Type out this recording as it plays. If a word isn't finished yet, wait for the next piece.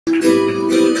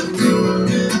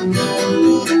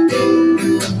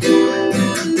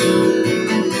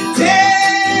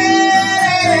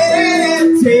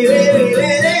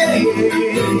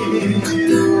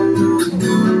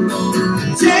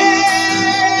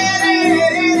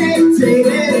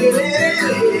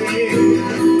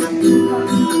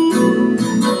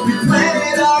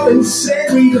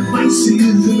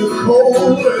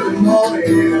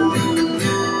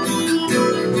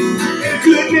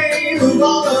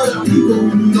people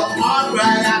who the art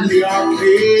right out of the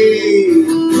arcade.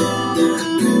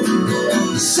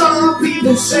 Some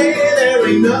people say there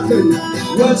ain't nothing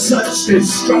but such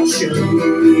destruction.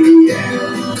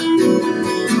 Yeah.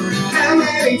 How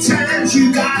many times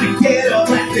you gotta get up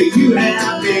after you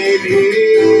have,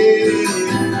 baby?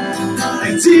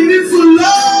 I did it for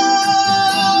love.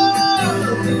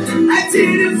 I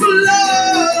did it for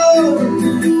love.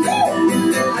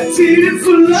 I did it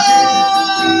for love.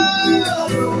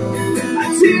 I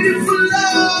did it for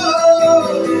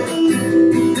love.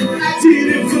 I did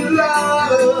it for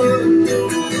love.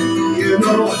 You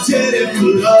know I did it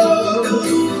for love.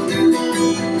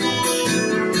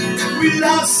 We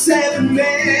lost 7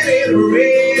 men in a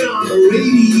raid on the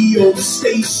radio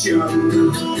station.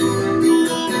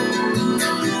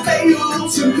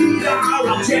 Failed to meet our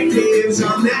objectives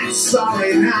on that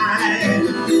sorry night.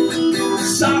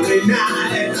 Sorry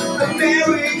night.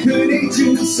 American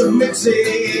agents are mixing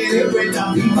it with the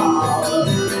people.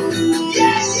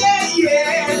 Yeah, yeah,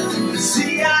 yeah. The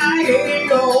CIA,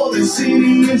 oh, the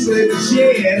city is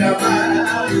legitimate.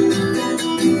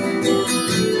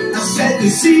 I said the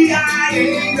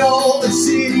CIA, oh, the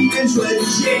city is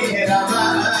legitimate.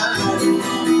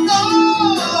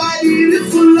 Oh, I did it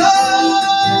for love.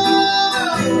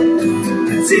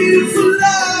 I did it for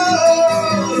love.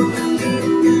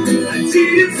 I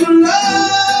did it for love.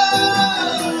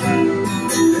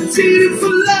 I did it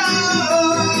for love.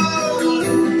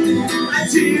 I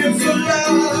did it for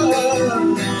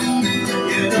love.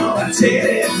 You know I did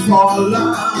it for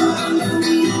love.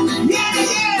 Yeah,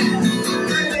 yeah.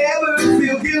 I never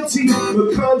feel guilty, but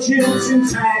conscience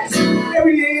intact.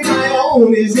 Everything I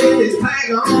own is in this pack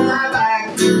on my back.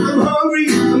 I'm hungry,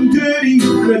 I'm dirty,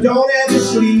 and I don't ever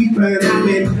sleep. And I've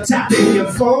been tapping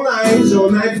your phone lines all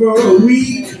night for a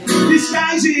week.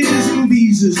 Disguises and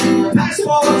visas,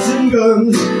 passports and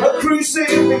guns, a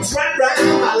crucifix wrapped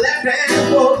round my left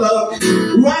hand for luck.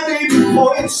 Rendezvous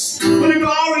points for the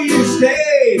glorious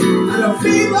day, and a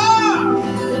fever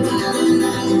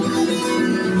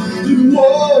that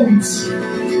won't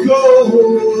go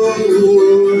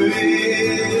away.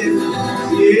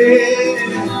 Yeah.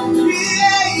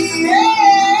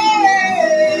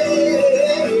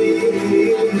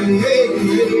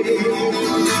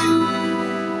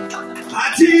 I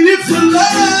did it for love.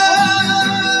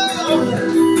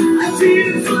 I did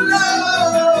it for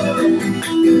love.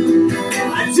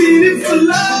 I did it for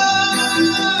love.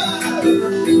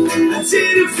 I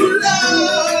did it for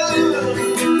love.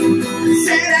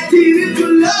 Said I did it for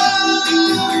love.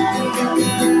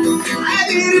 I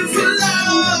did it for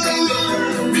love.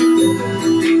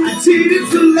 I did it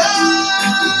for love.